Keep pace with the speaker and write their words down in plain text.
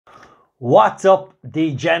What's up,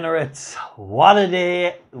 degenerates? What a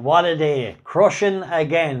day, what a day. Crushing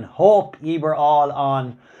again. Hope ye were all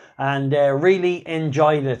on and really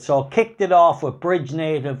enjoyed it. So kicked it off with Bridge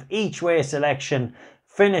Native each way selection,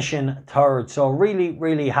 finishing third. So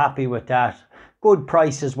really happy with that. Good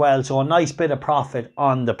price as well, so a nice bit of profit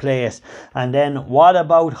on the place. And then what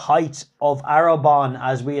about heights of Arabon,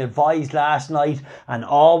 as we advised last night, and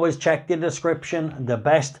always check the description. The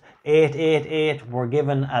best 888 were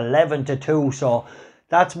given 11-2, so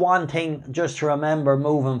that's one thing just to remember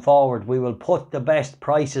moving forward. We will put the best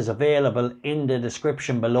prices available in the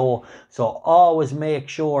description below, so always make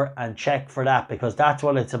sure and check for that, because that's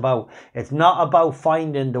what it's about. It's not about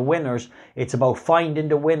finding the winners, it's about finding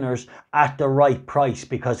the winners at the right price,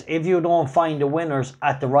 because if you don't find the winners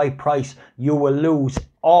at the right price, you will lose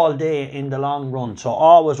all day in the long run. So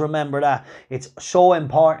always remember that. It's so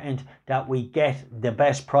important that we get the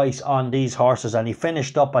best price on these horses. And he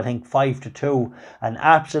finished up, I think, 5-2, and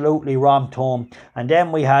absolutely romped home. And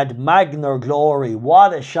then we had Magnar Glory.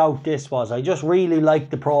 What a shout this was. I just really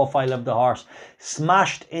liked the profile of the horse.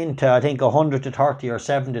 Smashed into, I think, 100-30 or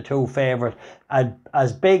 7-2 favourite,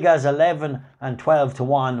 as big as 11 and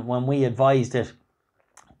 12-1 when we advised it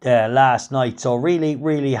last night. So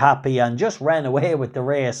really happy, and just ran away with the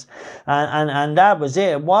race, and that was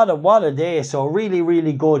it. What a day. So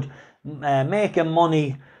really good, making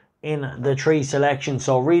money in the three selections.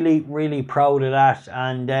 So really proud of that.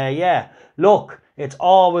 And yeah, look, it's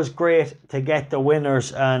always great to get the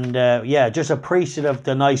winners, and yeah, just appreciative of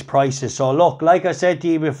the nice prices. So look, like I said to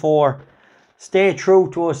you before, stay true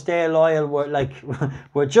to us, stay loyal.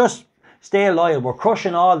 We're just stay loyal. We're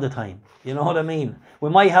crushing all the time, you know what I mean? We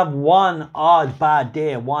might have one odd bad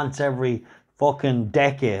day once every fucking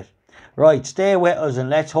decade. Right, stay with us, and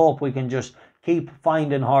let's hope we can just keep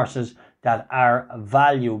finding horses that are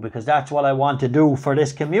value, because that's what I want to do for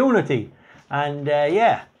this community. And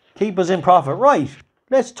yeah, keep us in profit. Right,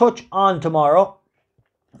 let's touch on tomorrow,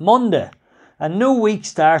 Monday. A new week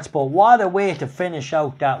starts, but what a way to finish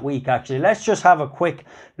out that week, actually. Let's just have a quick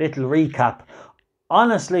little recap.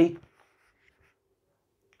 Honestly,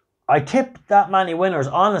 I tipped that many winners.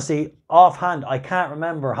 Honestly, offhand, I can't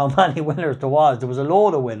remember how many winners there was. There was a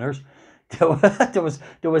load of winners. There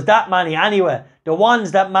was that many. Anyway, the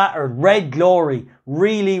ones that mattered, Red Glory,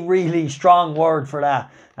 really strong word for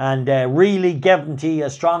that. And really giving to you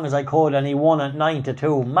as strong as I could, and he won at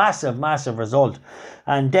 9-2. Massive result.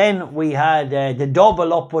 And then we had the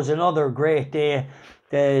double up was another great day.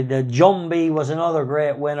 The Jumbie was another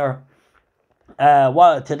great winner.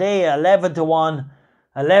 Well, today 11-1.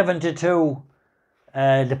 11-2,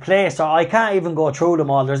 the place, I can't even go through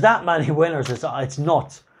them all. There's that many winners. It's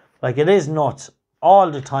nuts. Like, it is nuts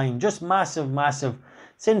all the time. Just massive.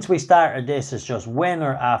 Since we started this, it's just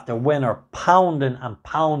winner after winner, pounding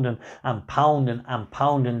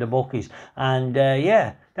the bookies. And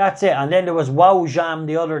yeah, that's it. And then there was 𝗬𝗆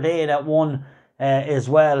the other day that won as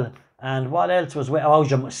well. And what else was with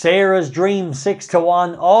Sarah's Dream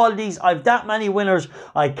 6-1. All these, I've that many winners,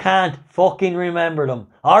 I can't fucking remember them.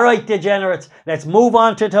 Alright, degenerates, let's move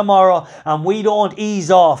on to tomorrow, and we don't ease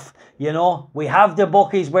off. You know, we have the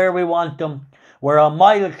bookies where we want them. We're a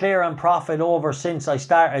mile clear in profit over since I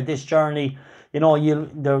started this journey. You know,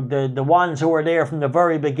 the ones who were there from the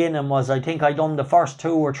very beginning was, I think I done the first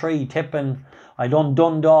 2 or 3 tipping. I done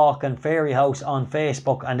Dundalk and Fairy House on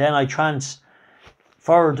Facebook, and then I transferred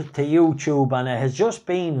to YouTube, and it has just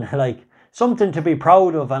been like something to be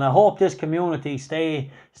proud of. And I hope this community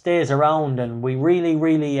stays around, and we really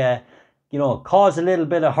you know, cause a little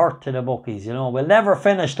bit of hurt to the bookies. You know, we'll never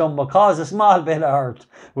finish them, but cause a small bit of hurt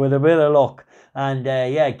with a bit of luck. And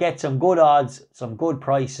yeah, get some good odds, some good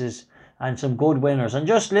prices, and some good winners. And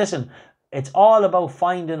just listen, it's all about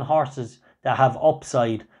finding horses that have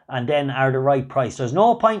upside and then are the right price. There's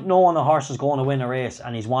no point knowing a horse is going to win a race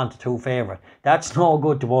and he's 1-2 favourite. That's no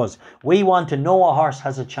good to us. We want to know a horse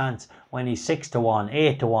has a chance when he's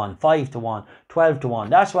 6-1, 8-1, 5-1, 12-1.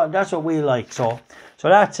 That's what we like. So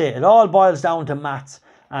that's it. It all boils down to maths.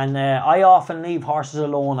 And I often leave horses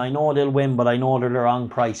alone. I know they'll win, but I know they're the wrong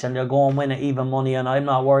price, and they'll go and win at even money, and I'm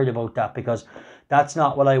not worried about that, because that's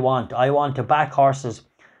not what I want. I want to back horses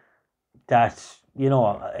that, you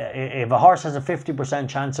know, if a horse has a 50%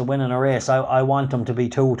 chance of winning a race, I want them to be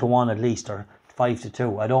 2-1 at least, or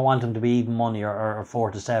 5-2. I don't want them to be even money, or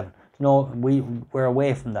 4-7. No, we're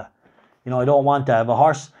away from that. You know, I don't want that. If a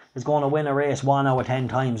horse is going to win a race 1 out of 10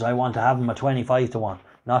 times, I want to have him at 25-1,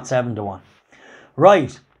 not 7-1.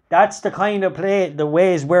 Right, that's the kind of play, the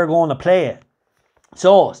ways we're going to play it.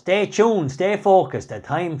 So stay tuned, stay focused. The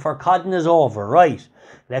time for codding is over. Right,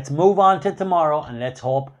 let's move on to tomorrow, and let's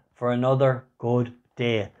hope for another good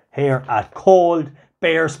day. here at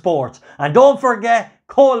Coldbeer Sports. And don't forget,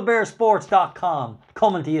 𝗕𝗏𝘃sports.com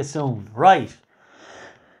coming to you soon. Right.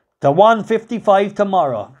 The 155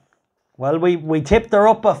 tomorrow. Well, we tipped her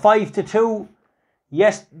up at 5-2.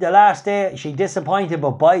 Yes, the last day she disappointed,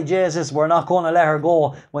 but by Jesus, we're not going to let her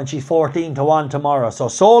go when she's 14-1 tomorrow. So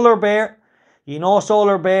𝗨𝗏, you know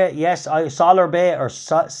𝗨𝗏, yes, 𝗨𝗏 or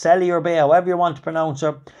𝗨𝗬𝗏, however you want to pronounce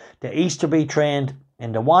her. The East to be trained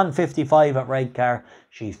in the 155 at Redcar.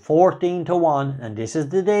 She's 14-1, and this is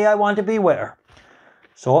the day I want to be with her.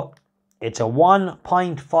 So it's a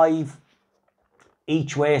 1.5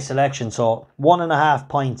 each way selection, so 1.5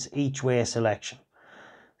 points each way selection.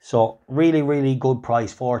 So really, really good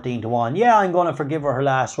price, 14-1. Yeah, I'm going to forgive her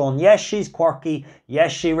last run. Yes, she's quirky.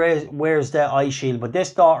 Yes, she wears the eye shield. But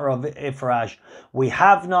this daughter of 𝗵𝗆, we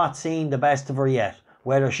have not seen the best of her yet.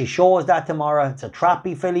 Whether she shows that tomorrow, it's a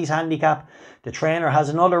𝗕𝗵𝗊𝗆's handicap. The trainer has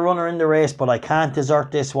another runner in the race, but I can't desert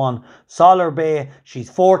this one. 𝗨𝗏, she's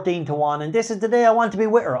 14-1, and this is the day I want to be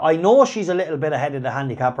with her. I know she's a little bit ahead of the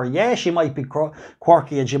handicapper. Yeah, she might be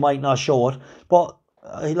quirky and she might not show it, but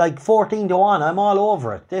like 14-1, I'm all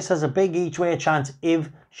over it. This has a big each way chance if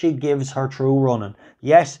she gives her true running.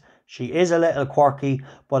 Yes, she is a little quirky,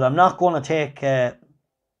 but I'm not going to take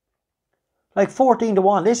like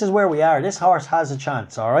 14-1. This is where we are. This horse has a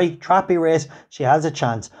chance, all right? Trappy race, she has a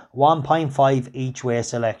chance. 1.5 each way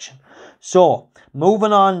selection. So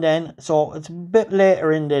moving on then. So it's a bit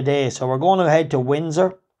later in the day, so we're going to head to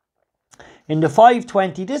Windsor. In the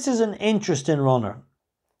 520, this is an interesting runner.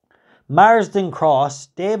 Marsden Cross,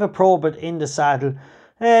 𝗕𝗏𝗋 in the saddle.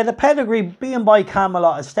 The pedigree being by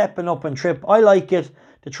Camelot is stepping up in trip. I like it.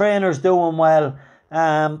 The trainer's doing well.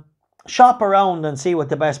 Shop around and see what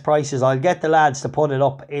the best price is. I'll get the lads to put it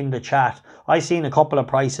up in the chat. I've seen a couple of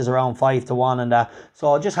prices around 5-1 and that. So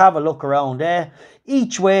I'll just have a look around there.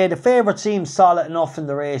 Each way, the favourite seems solid enough in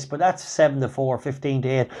the race, but that's 7-4,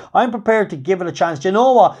 15-8. I'm prepared to give it a chance. Do you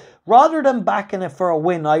know what? Rather than backing it for a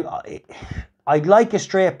win, I'd like a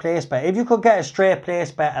straight place bet. If you could get a straight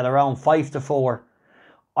place bet at around 5-4,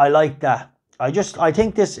 I like that. I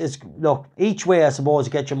think this is, look, each way I suppose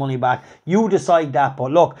to get your money back. You decide that,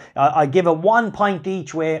 but look, I give it 1 point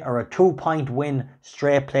each way or a 2-point win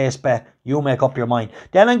straight place bet. You make up your mind.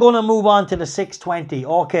 Then I'm going to move on to the 620.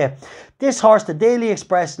 Okay, this horse, the Daily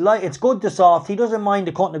Express, it's good to soft. He doesn't mind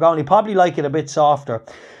the cut in the ground. He probably like it a bit softer.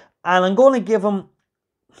 And I'm going to give him,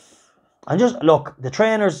 look, the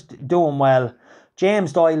trainer's doing well.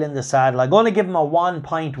 James Doyle in the saddle. I'm going to give him a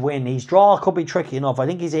 1-point win. His draw could be tricky enough. I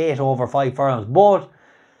think he's 8 over 5 furlongs. But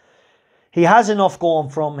he has enough going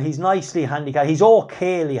from. He's nicely handicapped. He's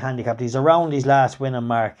okayly handicapped. He's around his last winning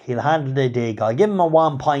mark. He'll handle the dig. I'll give him a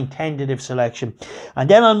 1-point tentative selection. And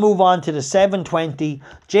then I'll move on to the 720.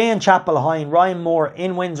 𝗕𝗏𝗄𝗆, Ryan Moore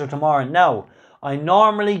in Windsor tomorrow. Now, I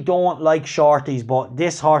normally don't like shorties, but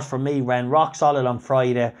this horse for me ran rock solid on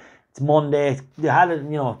Friday. It's Monday. They had it,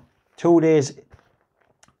 2 days.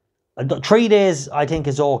 3 days I think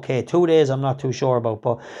is okay. 2 days I'm not too sure about,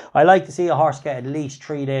 but I like to see a horse get at least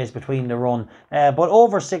 3 days between the run. But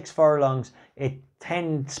over 6 furlongs,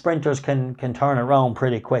 10 sprinters can turn around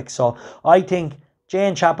pretty quick. So I think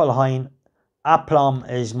𝗕𝗏𝗄𝗆 at Plum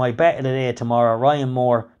is my bet of the day tomorrow. Ryan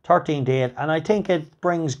Moore, 13-8, and I think it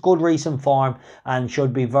brings good recent form and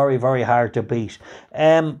should be very, very hard to beat.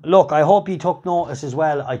 Look, I hope you took notice as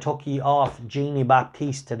well. I took you off Jeannie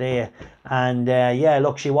Baptiste today, and yeah,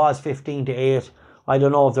 look, she was 15-8. I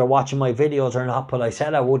don't know if they're watching my videos or not, but I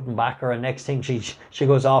said I wouldn't back her, and next thing she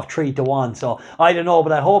goes off 3-1. So I don't know,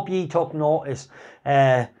 but I hope you took notice.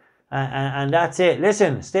 And that's it.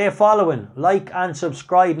 Listen, stay following, like and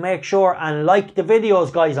subscribe. Make sure and like the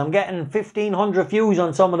videos, guys. I'm getting 1,500 views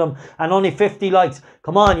on some of them and only 50 likes.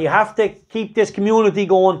 Come on, you have to keep this community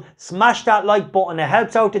going. Smash that like button. It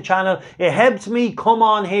helps out the channel. It helps me come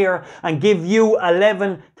on here and give you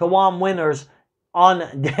 11-1 winners on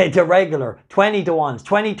the regular. 20-1s,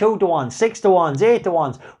 22-1s, 6-1s,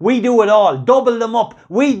 8-1s. We do it all. Double them up.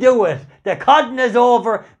 We do it. The codding is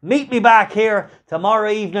over. Meet me back here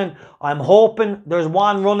tomorrow evening. I'm hoping there's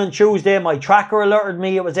one running Tuesday. My tracker alerted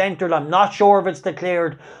me it was entered. I'm not sure if it's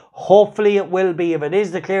declared. Hopefully it will be. If it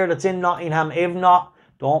is declared, it's in Nottingham. If not,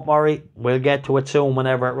 don't worry. We'll get to it soon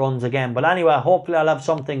whenever it runs again. But anyway, hopefully I'll have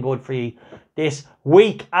something good for you this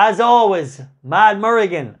week. As always, Mad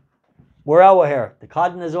Merrigan. We're out of here. The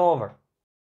codding is over.